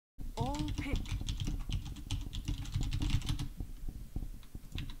pick.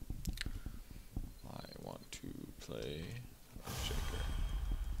 I want to play Earthshaker.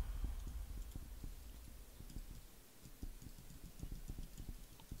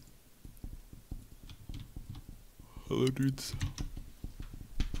 Hello, dudes.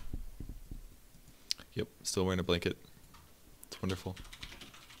 Yep, still wearing a blanket. It's wonderful.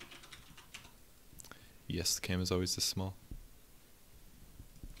 Yes, the cam is always this small.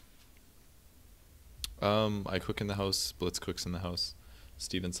 I cook in the house, Blitz cooks in the house,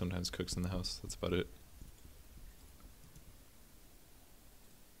 Steven sometimes cooks in the house, that's about it.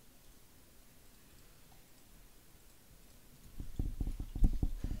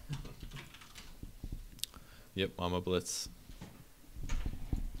 Yep, Mama Blitz.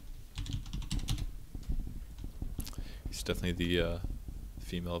 He's definitely the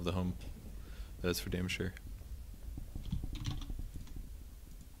female of the home, that's for damn sure.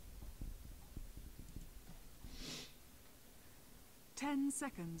 10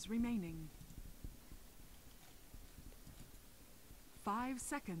 seconds remaining. 5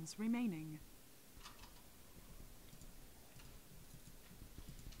 seconds remaining.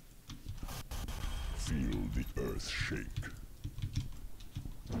 Feel the earth shake.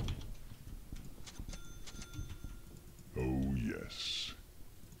 Oh yes.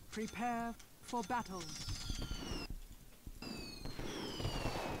 Prepare for battle.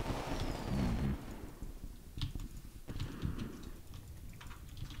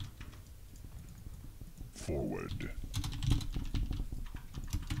 Forward.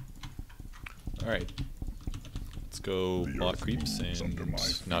 Alright. Let's go block creeps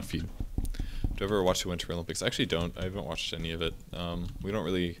and not feed. Do you ever watch the Winter Olympics? I actually don't. I haven't watched any of it. We don't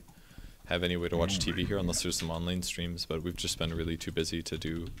really have any way to watch TV here unless there's some online streams, but we've just been really too busy to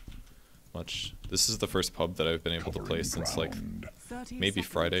do much. This is the first pub that I've been able to play since like maybe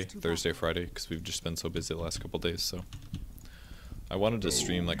Friday, Thursday, Friday, because we've just been so busy the last couple days, so. I wanted to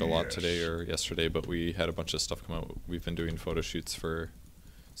stream like a lot today or yesterday, but we had a bunch of stuff come out. We've been doing photo shoots for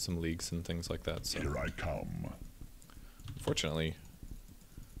some leagues and things like that, so. Here I come. Unfortunately,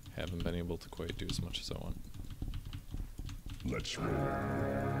 haven't been able to quite do as much as I want. Let's roll.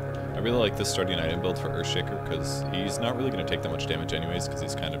 I really like this starting item build for Earthshaker because he's not really going to take that much damage anyways because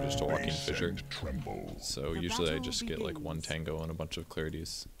he's kind of just a walking fissure. So usually I just get like one tango and a bunch of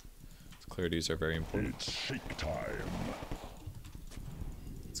clarities. Clarities are very important. It's shake time.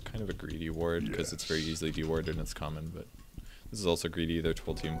 It's kind of a greedy ward because it's very easily dewarded and it's common, but this is also greedy. Their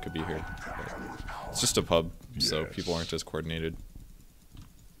full team could be here. But it's just a pub, so people aren't as coordinated.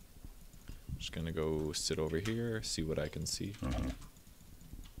 Just gonna go sit over here, see what I can see.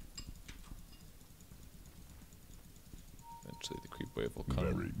 Eventually the creep wave will come.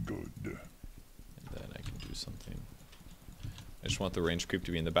 Very good. And then I can do something. I just want the range creep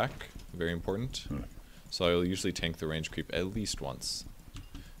to be in the back. Very important. So I'll usually tank the range creep at least once.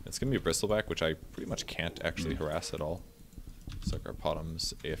 It's gonna be a bristleback, which I pretty much can't actually harass at all. It's like our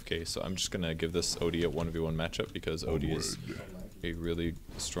bottom's AFK, so I'm just gonna give this OD a 1v1 matchup because OD is a really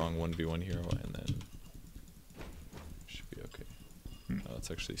strong 1v1 hero, and then should be okay. Oh, it's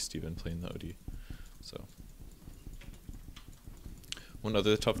actually Steven playing the OD. So one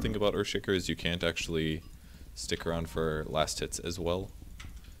other tough thing about Earthshaker is you can't actually stick around for last hits as well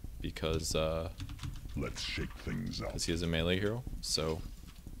because let's shake things up. He is a melee hero, so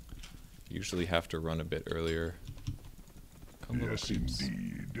you usually have to run a bit earlier. Come little creeps.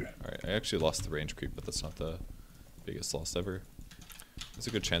 Alright, I actually lost the range creep, but that's not the biggest loss ever. There's a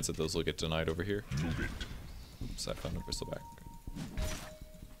good chance that those will get denied over here. Oops, I found a bristleback.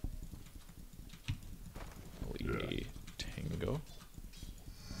 Holy tango.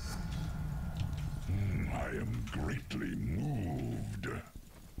 I am greatly moved.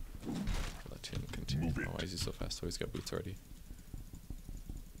 Let him continue. Oh, why is he so fast? Oh, he's got boots already.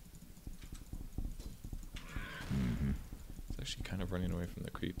 He's actually kind of running away from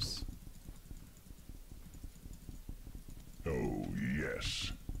the creeps. Oh,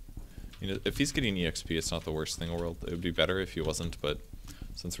 yes. You know, if he's getting EXP, it's not the worst thing in the world. It would be better if he wasn't, but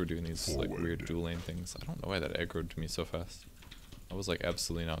since we're doing these like weird dual lane things, I don't know why that aggroed to me so fast. I was like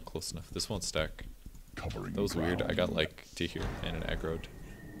absolutely not close enough. This won't stack. That was weird. I got like to here and it aggroed.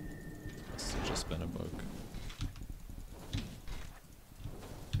 Must have just been a bug.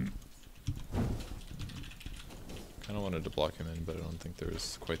 Kind of wanted to block him in, but I don't think there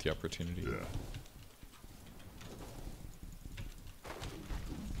was quite the opportunity.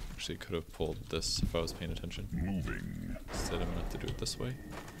 Actually, could have pulled this if I was paying attention. Instead, I'm gonna have to do it this way.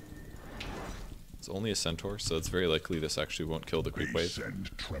 It's only a centaur, so it's very likely this actually won't kill the creep wave.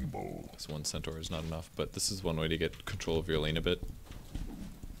 Because one centaur is not enough, but this is one way to get control of your lane a bit.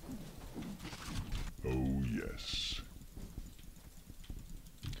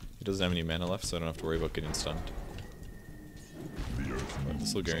 He doesn't have any mana left, so I don't have to worry about getting stunned. The earth But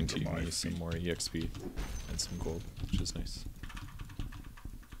this will moves guarantee under my me some feet. more EXP and some gold, which is nice.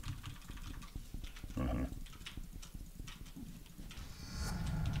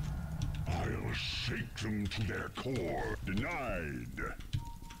 I'll shake them to their core. Denied.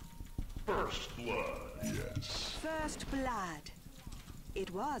 First blood. Yes. First blood.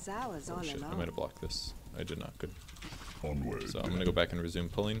 It was ours all Shit, I along. might have blocked this. I did not. Good. Onward. So I'm gonna go back and resume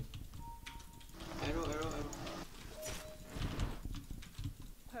pulling. Arrow, arrow, arrow.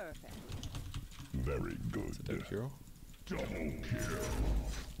 Perfect. Very good. It's a dead hero. Double kill.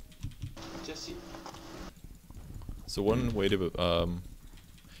 Jesse. So one way to,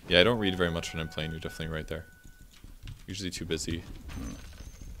 yeah, I don't read very much when I'm playing. You're definitely right there. Usually too busy.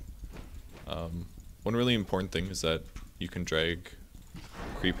 One really important thing is that you can drag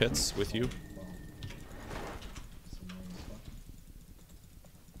creep hits with you.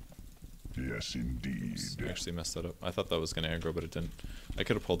 Yes, indeed. I actually messed that up. I thought that was gonna aggro, but it didn't. I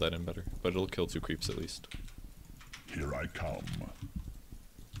could have pulled that in better, but it'll kill 2 creeps at least. Here I come.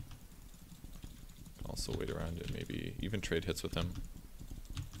 Also wait around it, maybe even trade hits with him.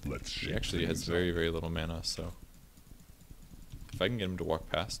 Let's shake He actually has things very, up. very little mana, so if I can get him to walk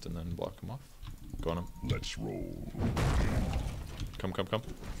past and then block him off, go on him. Let's roll. Come, come, come.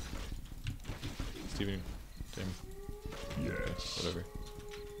 Steven, damn, Yes. whatever.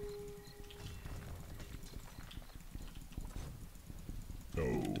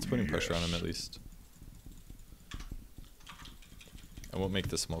 Oh, It's putting pressure on him yes. at least. I won't make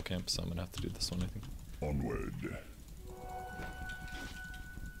the small camp, so I'm gonna have to do this one, I think. Onward.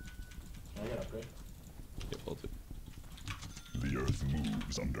 Yep, I'll do. The earth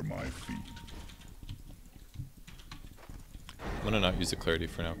moves under my feet. I'm gonna not use the clarity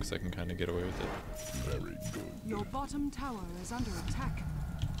for now because I can kind of get away with it. Very good. Your bottom tower is under attack.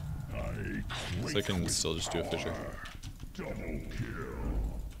 I So I can still just do a fissure. double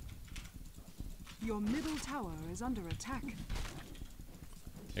kill. Your middle tower is under attack.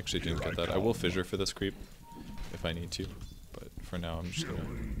 Actually didn't get that. I will fissure for this creep if I need to, but for now I'm just gonna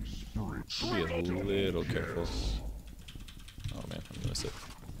be a little careful. Oh man, I'm gonna miss it.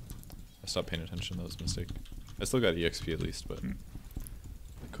 I stopped paying attention, that was a mistake. I still got EXP at least, but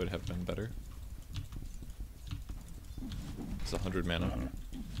it could have been better. It's 100 mana.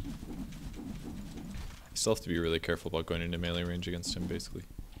 You still have to be really careful about going into melee range against him, basically.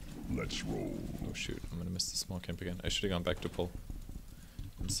 Let's roll. Oh shoot, I'm gonna miss the small camp again. I should have gone back to pull.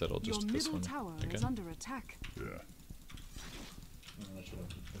 Instead I'll Your just this middle one tower is again. under attack. Yeah.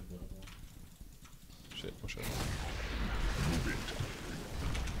 Shit, watch out. Move it.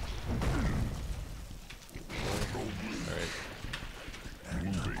 Alright.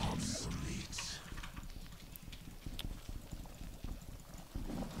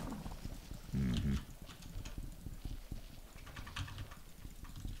 Moving.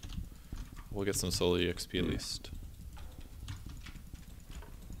 We'll get some solo EXP at least.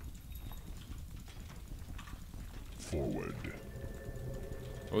 Forward.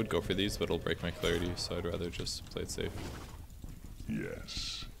 I would go for these, but it'll break my clarity, so I'd rather just play it safe.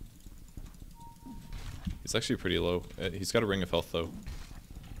 Yes. He's actually pretty low. He's got a ring of health though.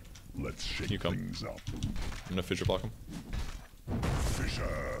 Let's shake You come. things up. I'm gonna fissure block him.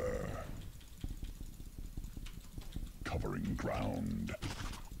 Fissure. Covering ground.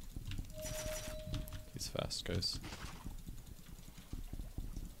 He's fast, guys.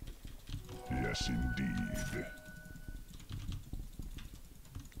 Yes, indeed.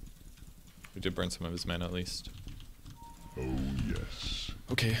 We did burn some of his mana at least. Oh, yes.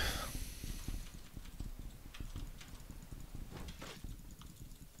 Okay.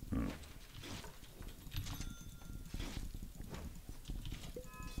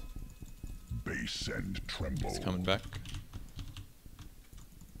 Base and tremble. He's coming back.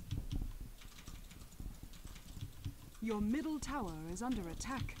 Your middle tower is under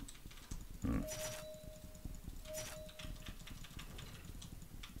attack.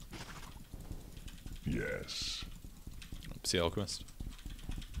 Yes. See Alchemist?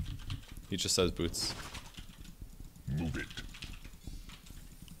 He just says boots. Move it.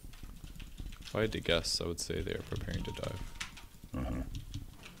 If I had to guess, I would say they are preparing to dive.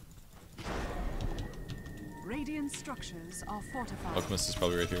 Radiant structures are fortified. Alchemist is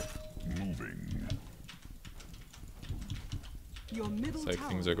probably right here. Moving. Your middle Looks like tower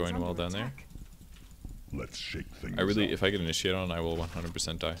things are going is well under down there. attack. Let's shake things I really, up. if I get initiate on, I will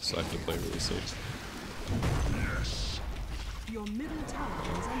 100% die, so I have to play really safe. Yes. Your middle tower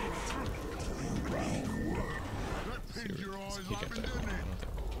is under attack. He can't die. I don't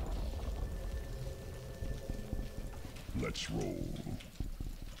think. Let's roll.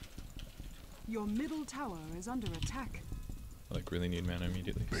 Your middle tower is under attack. I like really need mana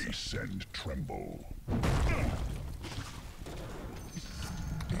immediately. So. Base and tremble.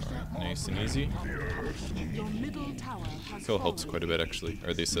 Alright, nice and easy. Your middle tower has Kill helps fallen. quite a bit actually,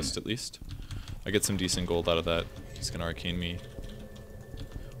 or the assist at least. I get some decent gold out of that. He's gonna arcane me.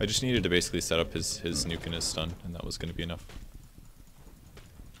 I just needed to basically set up his nuke and his stun, and that was gonna be enough.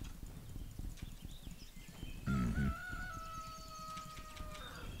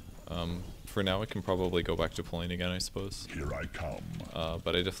 For now I can probably go back to pulling again, I suppose. Here I come.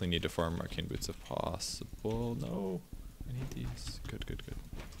 But I definitely need to farm arcane boots if possible. No, I need these. Good, good, good.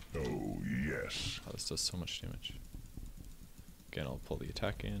 Oh, yes. Oh, this does so much damage. Again, I'll pull the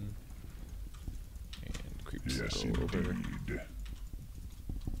attack in. And creeps Yes, go over. indeed.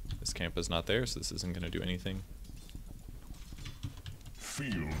 This camp is not there, so this isn't going to do anything.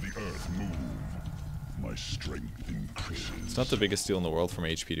 Feel the earth move. My strength increases. It's not the biggest deal in the world for my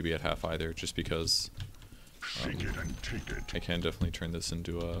HP to be at half either, just because Shake it and take it. I can definitely turn this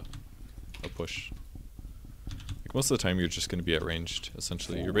into a push. Like most of the time you're just going to be at ranged,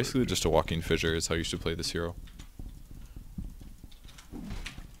 essentially. You're basically just a walking fissure is how you should play this hero.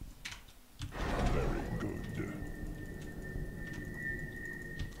 Very good.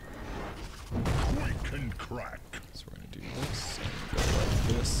 Quake and crack. So we're going to do this, and go like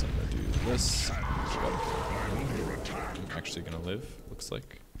this, and then do this. I'm under attack. I'm actually going to live, looks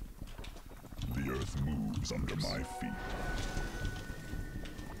like. The earth moves under my feet.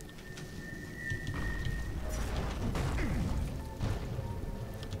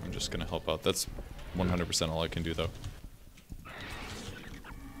 I'm just going to help out. That's 100% all I can do though.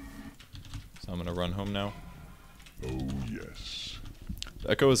 So I'm going to run home now. Oh, yes.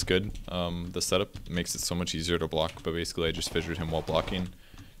 The echo is good. The setup makes it so much easier to block, but basically I just fissured him while blocking.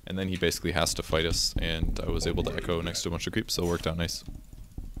 And then he basically has to fight us, and I was able to echo next to a bunch of creeps, so it worked out nice.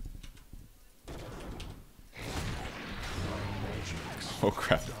 Oh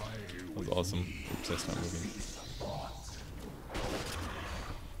crap. That was awesome. Oops, that's not moving.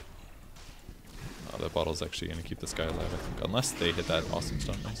 Oh, that bottle's actually going to keep this guy alive, I think. Unless they hit that awesome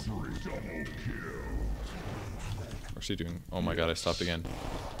stun. Nice. We're actually doing... Oh my god, I stopped again.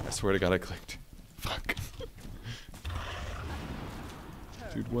 I swear to god I clicked. Fuck.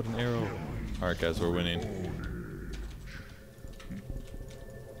 Dude, what an arrow. Alright guys, we're winning.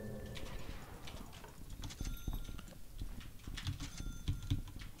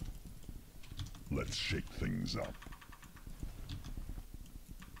 Let's shake things up.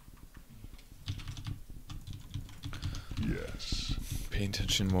 Yes. Pay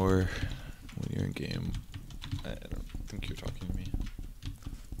attention more when you're in game. I don't think you're talking to me.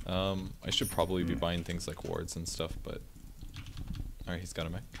 I should probably be buying things like wards and stuff, but... Alright, he's got a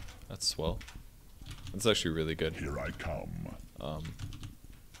mech. That's swell. That's actually really good. Here I come.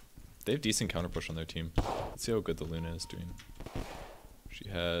 They have decent counter push on their team. Let's see how good the Luna is doing.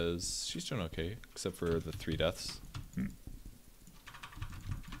 She's doing okay, except for the 3 deaths. Alright,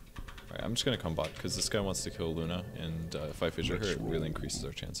 I'm just gonna come bot, because this guy wants to kill Luna, and if I fissure her, it really increases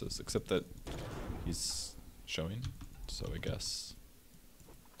our chances. Except that he's showing, so I guess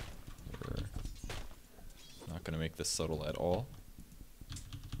we're not gonna make this subtle at all.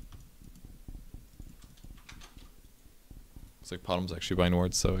 Looks like Bottom's actually buying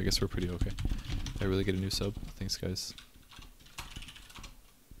wards, so I guess we're pretty okay. I really get a new sub. Thanks, guys.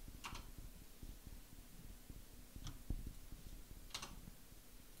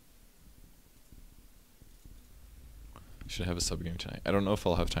 Should have a sub game tonight. I don't know if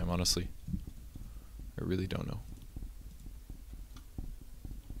I'll have time, honestly. I really don't know.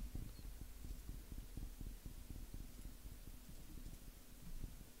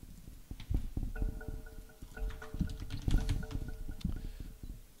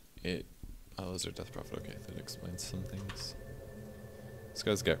 Oh, those are Death Prophet. Okay, that explains some things. This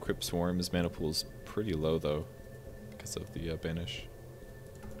guy's got Crypt Swarm. His mana pool's pretty low, though, because of the banish.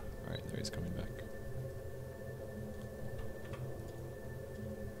 Alright, there he's coming back.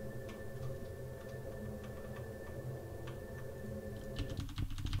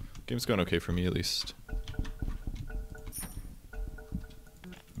 Game's going okay for me, at least.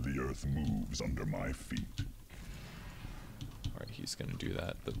 The earth moves under my feet. Alright, he's gonna do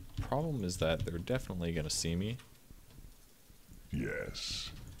that. The problem is that they're definitely gonna see me.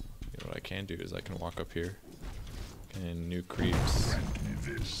 Yes. You know what I can do is I can walk up here and nuke creeps. Grant me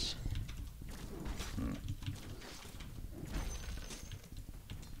this.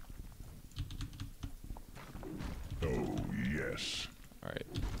 Oh, yes. Alright,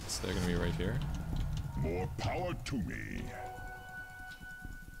 so they're gonna be right here. More power to me.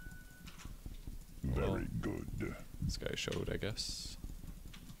 Well, Very good. this guy showed, I guess.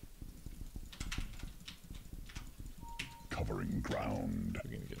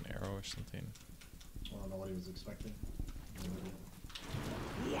 or something. I don't know what he was expecting.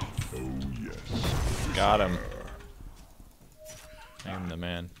 Oh yes. Got him. I am the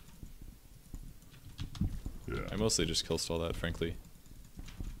man. Yeah. I mostly just kill stall that, frankly.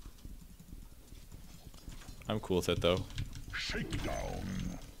 I'm cool with it though. Shakedown.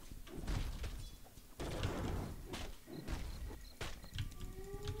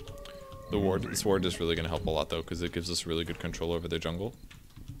 This ward is really going to help a lot though, because it gives us really good control over their jungle.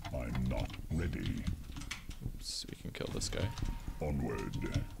 I'm not ready. Oops, we can kill this guy. Onward.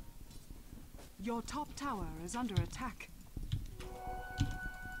 Your top tower is under attack.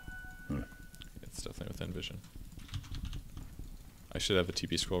 It's definitely within vision. I should have a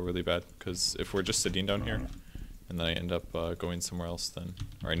TP scroll really bad, because if we're just sitting down here, and then I end up going somewhere else then,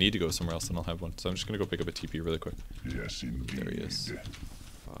 or I need to go somewhere else, then I'll have one. So I'm just going to go pick up a TP really quick. Yes, indeed. There he is.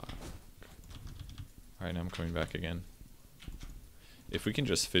 Fuck. Alright, now I'm coming back again. If we can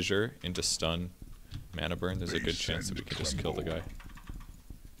just fissure into stun, mana burn, there's a good chance that we can just kill the guy.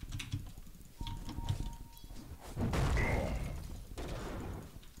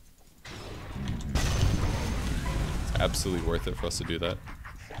 It's absolutely worth it for us to do that.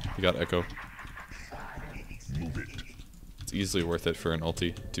 We got Echo. Move it. It's easily worth it for an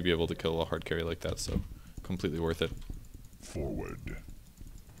ulti to be able to kill a hard carry like that, so completely worth it. Forward.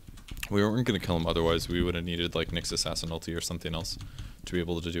 We weren't going to kill him otherwise. We would have needed like Nyx Assassin ulti or something else to be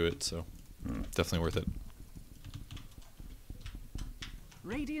able to do it, so definitely worth it.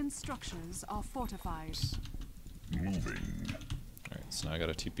 Radiant structures are fortified. Moving. Alright, so now I got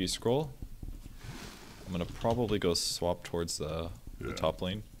a TP scroll. I'm going to probably go swap towards the top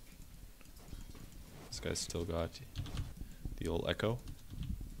lane. This guy's still got the old Echo.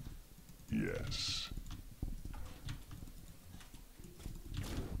 Yes.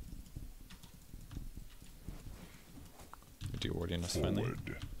 De-warding us finally.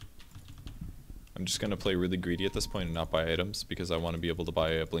 Forward. I'm just going to play really greedy at this point and not buy items because I want to be able to buy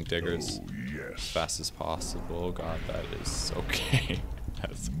a Blink Dagger as Oh yes. fast as possible. Oh god, that is okay.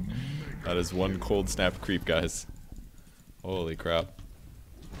 that is one cold snap creep, guys. Holy crap.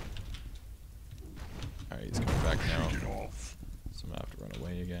 Alright, he's coming back now. Shake it off. So I'm gonna have to run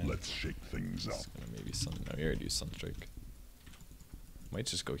away again. Let's shake things up. It's gonna maybe sun. No, he already used Sunstrike. Might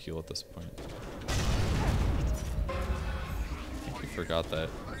just go heal at this point. I think he forgot that.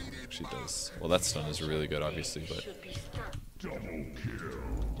 Actually does. Well, that stun is really good, obviously, but Double kill.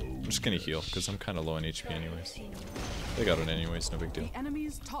 I'm just gonna heal because I'm kind of low on HP anyways. They got it anyways, no big deal. The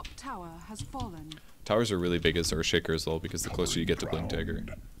enemy's top tower has fallen. Towers are really big as Earthshaker as well because the closer you get to Blink Dagger,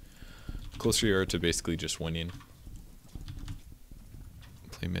 the closer you are to basically just winning.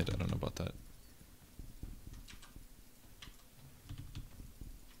 Play mid, I don't know about that.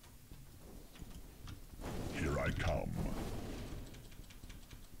 Here I come.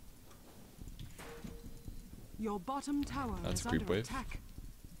 Your bottom tower That's is a creep under wave. attack.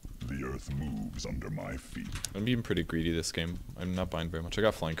 The earth moves under my feet. I'm being pretty greedy this game. I'm not buying very much. I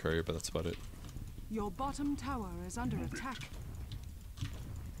got Flying Courier, but that's about it. Your bottom tower is under attack.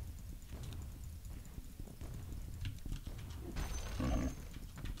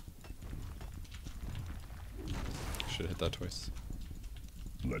 Should hit that twice.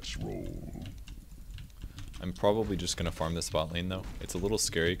 Let's roll. I'm probably just gonna farm this bot lane though. It's a little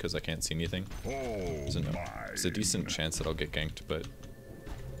scary because I can't see anything. Oh There's a decent chance that I'll get ganked, but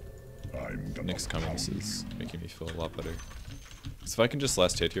I'm gonna Nyx Cummings pound is you. making me feel a lot better. So if I can just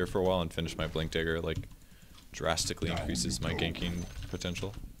last hit here for a while and finish my Blink Dagger, like drastically increases my ganking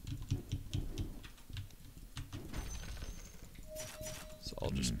potential. So I'll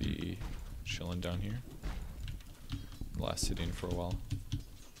just be chilling down here. Last hitting for a while.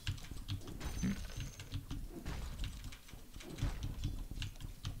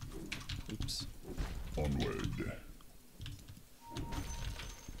 Oops. Onward.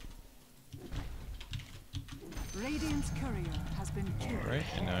 Radiant's courier has been killed. Alright,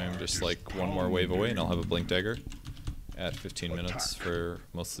 and now I'm just like one more wave away and I'll have a Blink Dagger. At 15 minutes for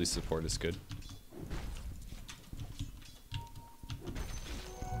mostly support is good.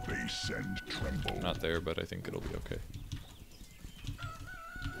 Base and tremble. Not there, but I think it'll be okay.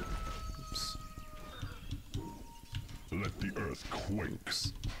 Oops. Let the earth quake.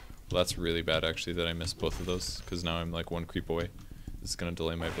 Oops. Well, that's really bad actually that I missed both of those, because now I'm like one creep away. This is going to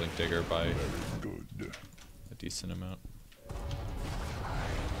delay my Blink Dagger by Very good. a decent amount.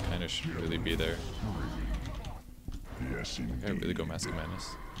 Kinda should really be there. Yes, I indeed. really go Mask of Madness.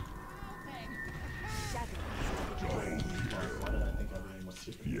 Double Why did I think everything was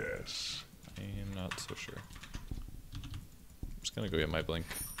super? Yes. I am not so sure. I'm just gonna go get my Blink.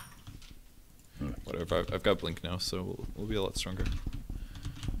 Whatever, I've got Blink now, so we'll be a lot stronger.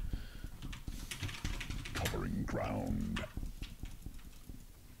 ground.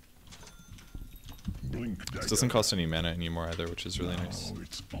 Blink Dagger. This doesn't cost any mana anymore either, which is really nice. Now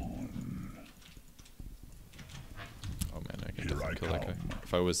it's on. Oh man, I can Here definitely I kill that guy. come.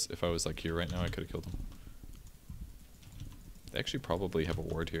 If I was like here right now, I could have killed him. They actually probably have a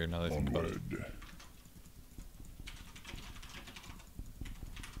ward here now that I think about it. Onward.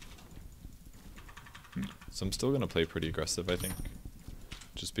 So I'm still gonna play pretty aggressive, I think,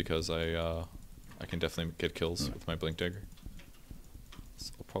 just because I can definitely get kills with my Blink Dagger.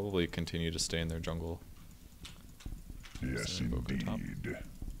 So I'll probably continue to stay in their jungle. Yes, So we'll go top. indeed.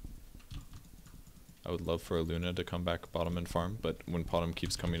 I would love for a Luna to come back bottom and farm, but when bottom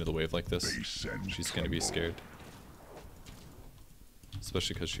keeps coming to the wave like this, Base and she's gonna be tremble. scared.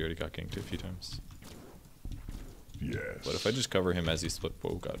 Especially because she already got ganked a few times. Yes. But if I just cover him as he split,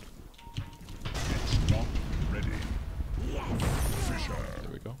 oh god, It's not ready. Fissure.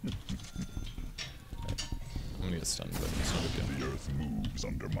 there we go. Right. I'm gonna get stunned, but it's not a big deal. The earth moves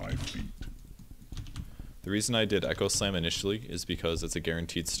under my feet. The reason I did Echo Slam initially is because it's a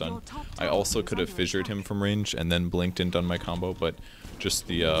guaranteed stun. Your top I tower also is could have under fissured attack. him from range and then blinked and done my combo, but just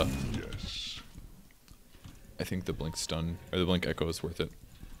the Yes. I think the blink stun or the blink echo is worth it.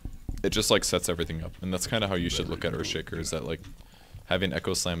 It just like sets everything up, and that's kind of how you should look at Earthshaker. Is that like having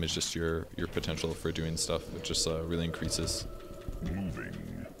Echo Slam is just your potential for doing stuff. It just really increases.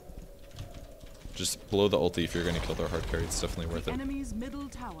 Moving. Just below the ulti if you're gonna kill their hard carry. It's definitely worth The it. enemy's middle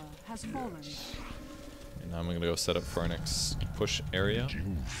tower has fallen. And now I'm gonna go set up for our next push area.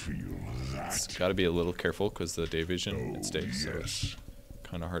 You feel It's that? got to be a little careful because the day vision Oh, it stays, so it's yes.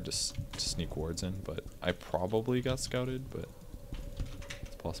 kind of hard to sneak wards in. But I probably got scouted, but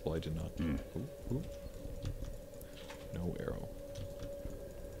it's possible I did not. Ooh, ooh. No arrow.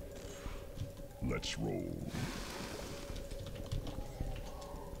 Let's roll.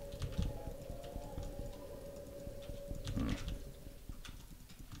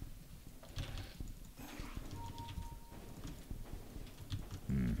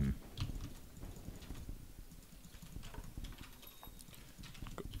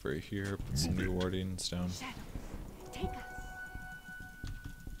 Go over here, put some new wardings down. Shadows, take us.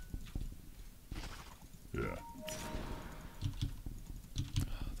 Yeah.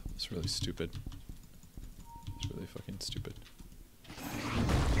 That was really stupid. It's really fucking stupid.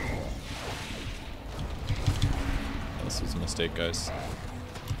 This was a mistake, guys.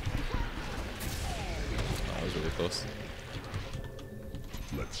 That was really close.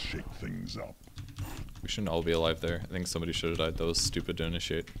 Let's shake things up. We shouldn't all be alive there. I think somebody should have died. That was stupid to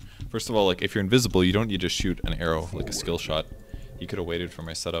initiate. First of all, like, if you're invisible, you don't need to shoot an arrow, like a skill shot. He could have waited for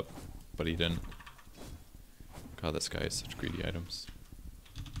my setup, but he didn't. God, this guy has such greedy items.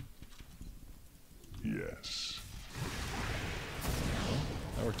 Yes. Well,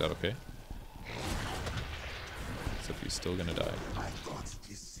 that worked out okay. Except he's still gonna die.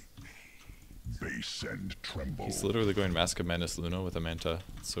 Base and tremble. He's literally going Mask of Madness Luna with a Manta.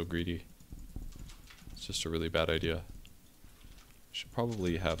 It's so greedy. It's just a really bad idea. I should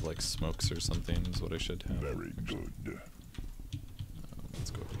probably have like smokes or something is what I should have. Very good.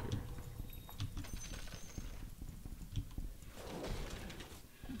 Let's go over here.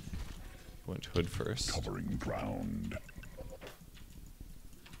 Went hood first. Covering ground.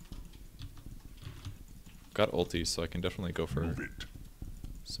 Got ulti, so I can definitely go for Move it.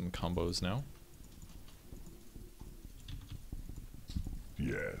 some combos now.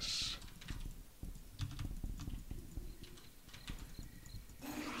 Yes.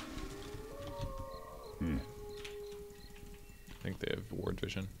 I think they have ward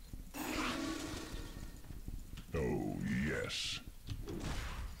vision. Oh, yes.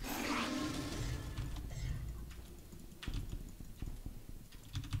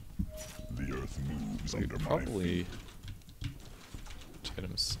 The earth moves We under my probably feet.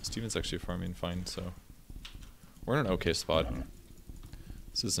 items. Steven's actually farming fine, so we're in an okay spot.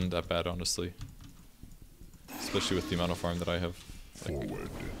 This isn't that bad, honestly. Especially with the amount of farm that I have. Like, Forward.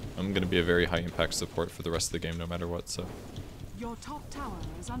 I'm gonna be a very high impact support for the rest of the game, no matter what. So Your top tower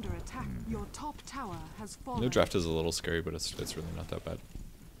is under attack. Your top tower has fallen. the draft is a little scary, but it's really not that bad.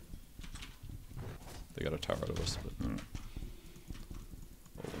 They got a tower out of us, but.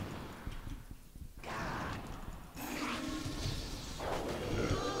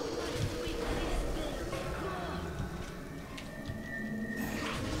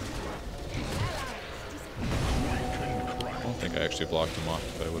 I don't think I actually blocked him off.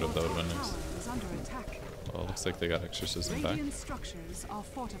 If I would have, that would have been nice. Tower is under attack. Well, looks like they got exorcism back. Radiant structures are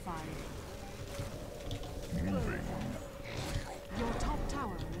fortified. Moving. Your top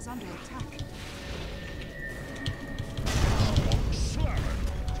tower is under attack. Slam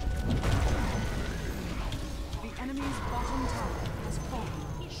it. The enemy's bottom tower has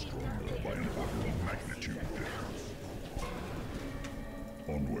fallen. Stronger by an order of magnitude.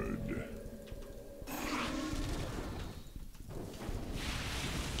 Onward.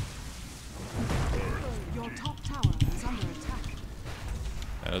 Your top tower is under attack.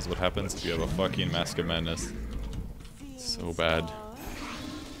 That is what happens if you have a fucking Mask of Madness. So bad.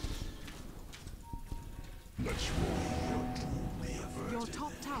 Let's roll. Your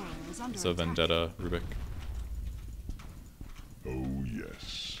top tower is under It's a attack. Vendetta, Rubik. Oh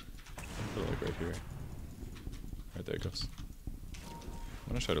yes. Put it like right here. Right there it goes. I'm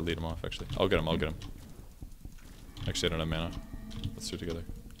gonna try to lead him off actually. I'll get him, I'll get him. Actually, I don't have mana. Let's do it together.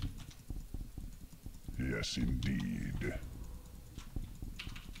 Yes, indeed.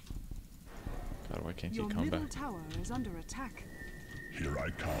 God, why can't he Your come middle back? tower is under attack. Here I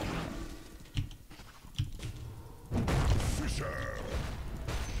come. Fissure.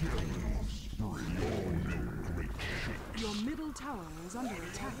 Killing spree. You're no great shakes. Your middle tower is under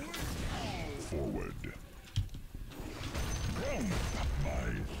attack. Forward.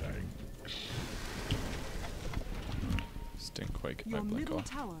 My thanks. Stink quake, get my Your blink middle off.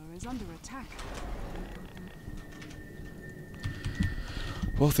 tower is under attack.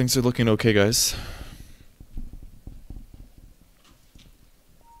 Well, things are looking okay, guys.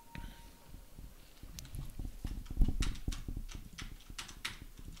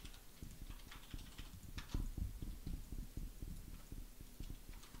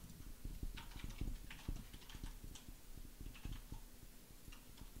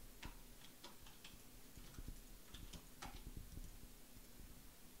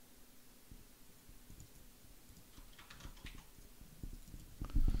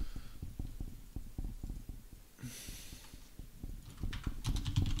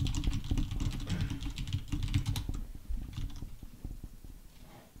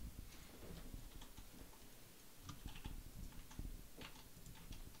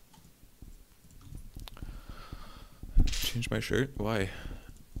 Change my shirt? Why?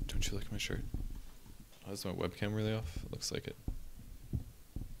 Don't you like my shirt? Oh, is my webcam really off? It looks like it.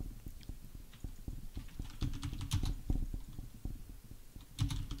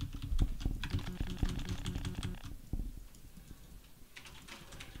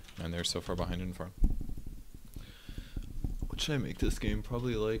 And they're so far behind in farm. What should I make this game?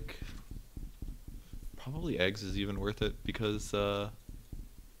 Probably like... Probably eggs is even worth it because I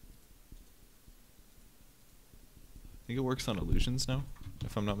think it works on illusions now,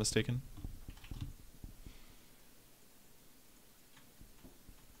 if I'm not mistaken.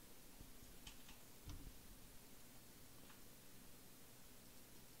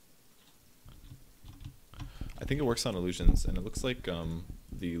 I think it works on illusions, and it looks like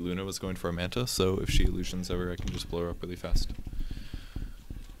the Luna was going for a Manta, so if she illusions ever, I can just blow her up really fast.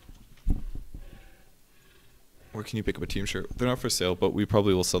 Where can you pick up a team shirt? They're not for sale, but we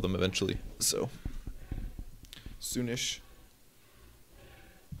probably will sell them eventually, so soonish.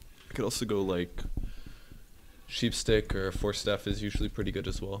 I could also go like Sheepstick or Force Staff is usually pretty good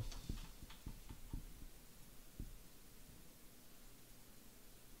as well.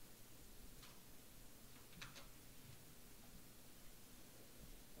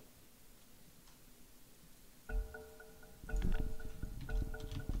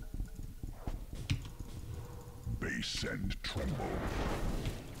 Base and tremble.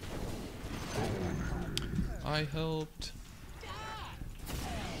 I helped.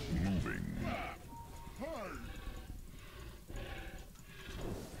 Moving.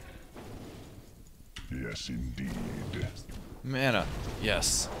 Yes, indeed. Mana.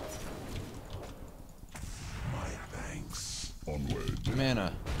 Yes. My thanks. Onward.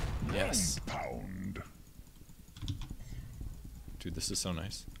 Mana. Yes. Pound. Dude, this is so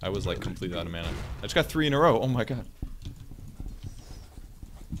nice. I was like completely out of mana. I just got 3 in a row. Oh my god.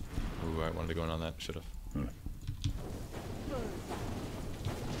 Ooh, I wanted to go in on that. Should've.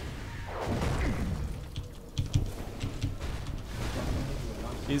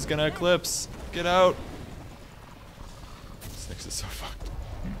 He's gonna eclipse. Get out. This Nyx is so fucked.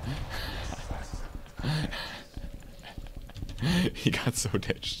 He got so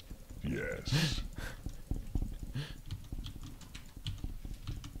ditched. Yes.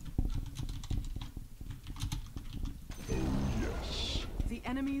 Oh, yes. The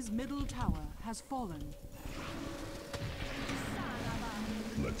enemy's middle tower has fallen.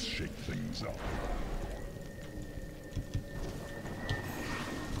 Let's shake things up.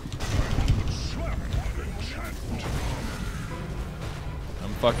 Slap enchant.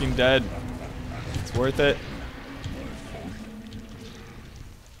 I'm fucking dead. It's worth it.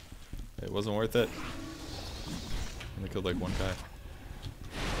 It wasn't worth it. Only killed like one guy.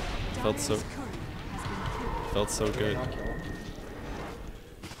 Felt so. Dire's courier has been killed. felt so good. Not kill him.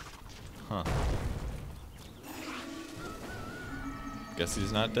 Huh. Guess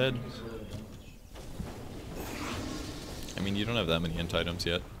he's not dead. Just roll the damage. I mean, you don't have that many int items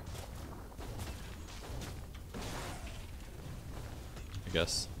yet. I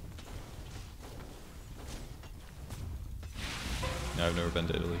guess. No, I've never been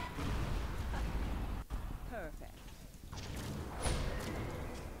to Italy. Perfect.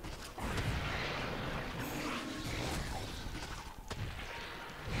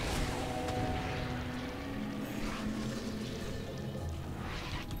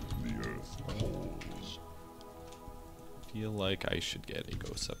 The earth calls. Feel like I should get a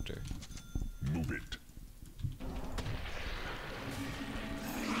Ghost Scepter. Move it.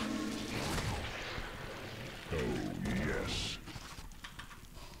 Oh, yes.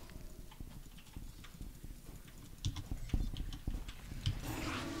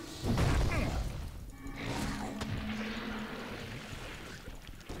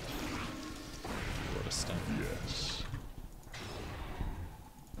 What a stun. Yes.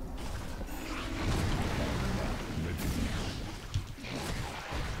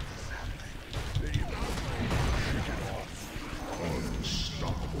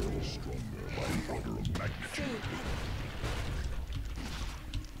 Unstoppable. Stronger by an order of magnitude.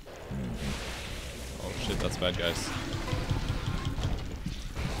 Oh shit, that's bad, guys.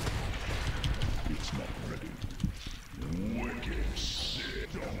 It's not ready. Wicked sick.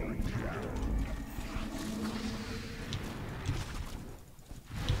 Double down.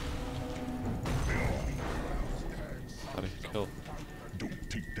 Gotta kill. Don't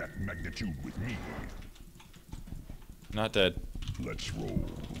take that magnitude with me. Not dead. Let's roll.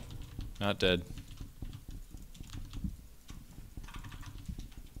 Not dead.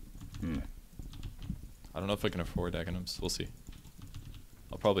 I don't know if I can afford Aghanims. We'll see.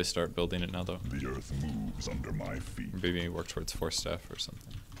 I'll probably start building it now, though. The earth moves under my feet. Or maybe work towards Force Staff or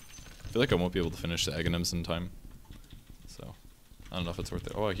something. I feel like I won't be able to finish the Aghanims in time. So, I don't know if it's worth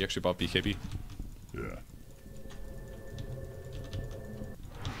it. Oh, he actually bought BKB. Yeah.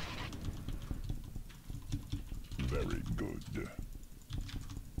 Very good.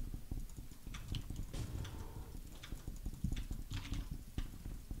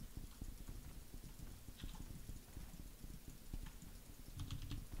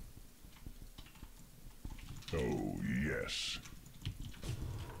 Oh, yes.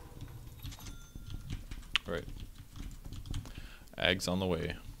 Alright. Ag's on the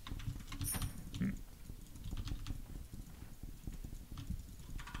way.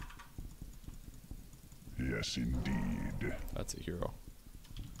 Yes, indeed. That's a hero.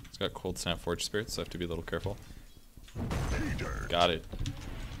 It's got Cold Snap Forge Spirits, so I have to be a little careful. Pay dirt. Got it.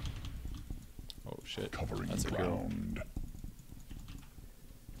 Oh shit. Covering That's a hero. ground.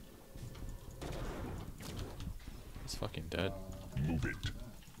 He's fucking dead. Move it.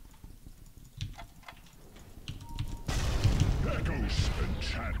 Echoes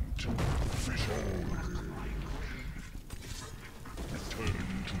enchant. Fissure.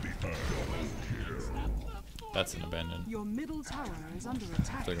 Return to the earth. Here. That's an abandon. Your middle tower is under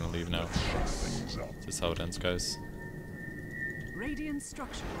attack. They're gonna leave now. Shut things up. This is how it ends, guys. Radiant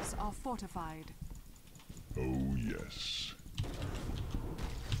structures are fortified. Oh, yes.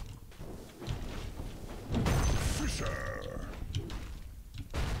 Fissure.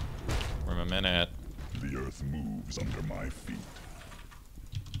 Where my mana at? The earth moves under my feet.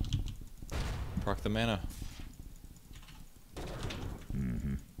 Proc the mana.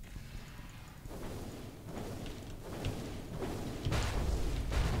 Mm-hmm.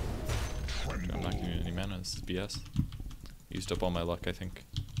 Okay, I'm not giving you any mana. This is BS. Used up all my luck, I think.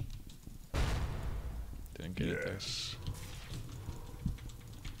 Didn't get it there. Yes.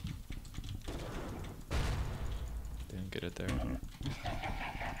 Didn't get it there.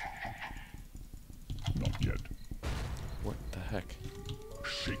 Not yet. What the heck?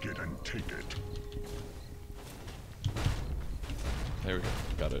 Shake it and take it. There we go.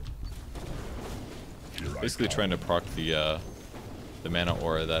 Got it. Here I Basically come. trying to proc the mana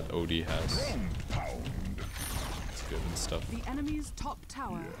aura that OD has. Ground pound. It's good and stuff. The enemy's top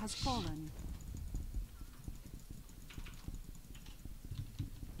tower has Yes. fallen.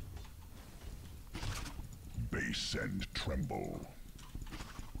 Base and tremble.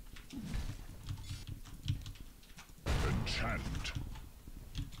 Enchant.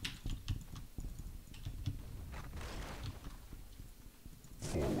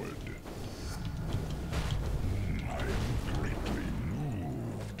 Forward. I am greatly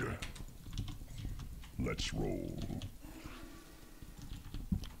moved. Let's roll.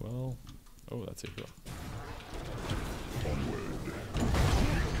 Well, oh, that's a hero. Onward.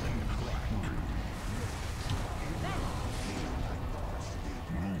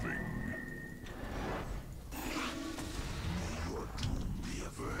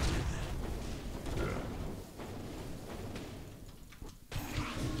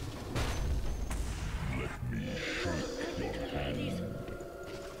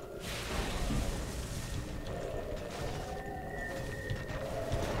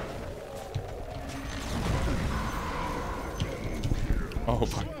 Oh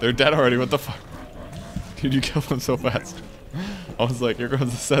fuck, they're dead already, what the fuck? Dude, you killed them so fast. I was like, here goes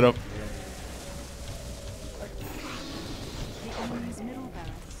the setup. The enemy's middle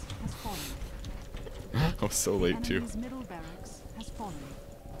barracks has fallen. I was so late too. Enemy's middle barracks has fallen.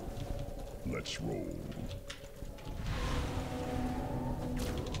 Let's roll.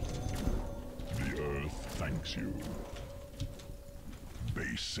 The earth thanks you.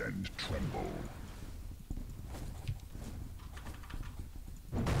 Base and tremble.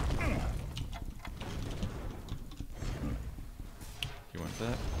 You want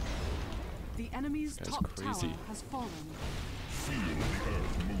that? The enemy's Guy's top crazy. tower has fallen. Feel the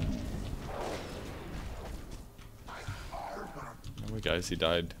earth move. Oh my guys, he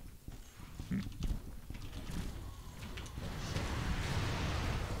died.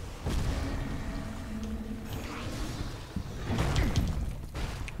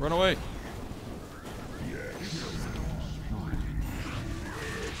 Run away!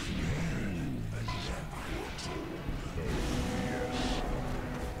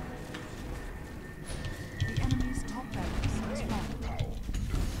 The enemy's top barracks has fallen.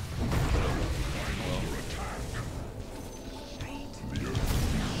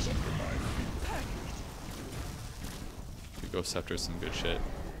 The Ghost Scepter's some good shit.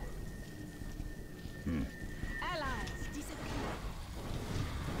 Allies disappear.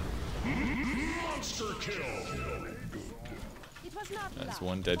 Monster kill! It was not That's luck,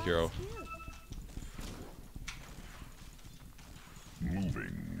 one dead but hero. skill.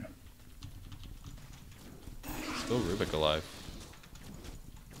 Moving. Still Rubik alive.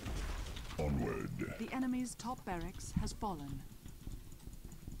 Onward. The enemy's top barracks has fallen.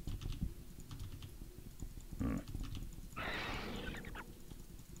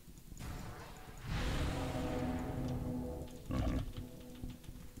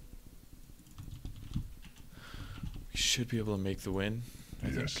 We should be able to make the win. I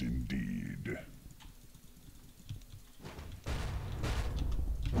Yes, think. indeed.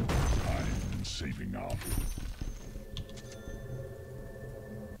 I'm saving up.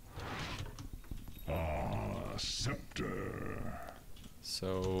 Ah, scepter.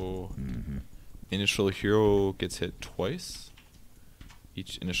 So, initial hero gets hit twice.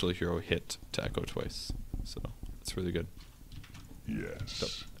 Each initial hero hit to echo twice. So, that's really good.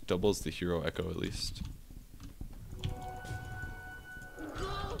 Yes. Doubles the hero echo at least.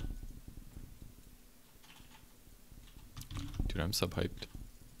 Dude, I'm sub hyped.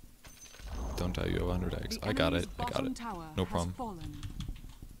 Don't die, you have 100 eggs. The I got enemy's it, I got bottom it. tower No has problem. fallen.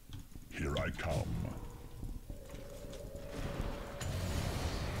 Here I come.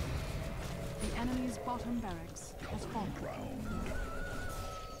 The enemy's bottom barracks has fallen. Ground.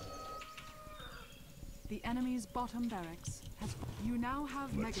 The enemy's bottom barracks has fallen. You now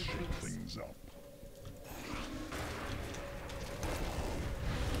have Let's mega shake creeps. things up.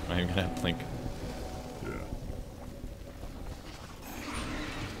 I'm even gonna have Blink. Yeah.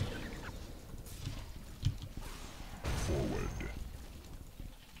 Forward.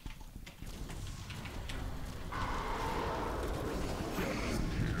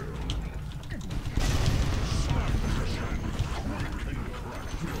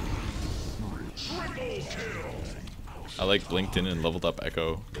 I like blinked in and leveled up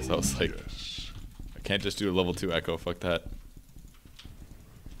echo. So I was like, Yes. I can't just do a level 2 echo, fuck that.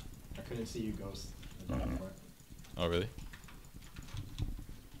 I couldn't see you, Ghost. I died for it. Oh really?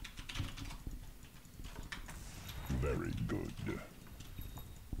 Very good.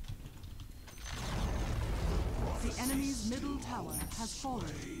 The enemy's middle tower has fallen.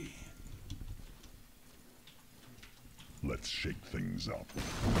 Let's shake things up.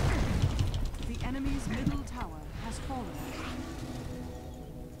 The enemy's middle tower has fallen.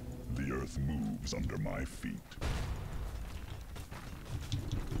 The earth moves under my feet.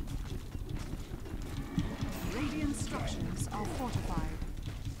 Radiant structures are fortified.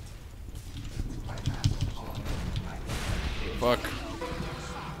 Fuck.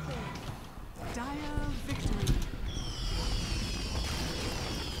 Dire victory.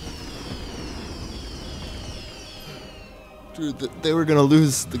 Dude, they were gonna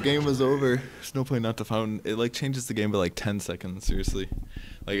lose. The game was over. There's no point not to fountain. It like changes the game by like 10 seconds, seriously.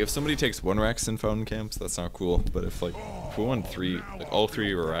 Like if somebody takes 1 Rax in fountain camps, that's not cool. But if like, if we won 3, like all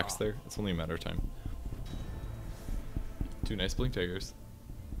 3 were Rax there, it's only a matter of time. 2 nice Blink Daggers.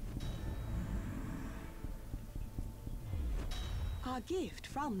 A gift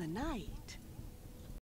from the night.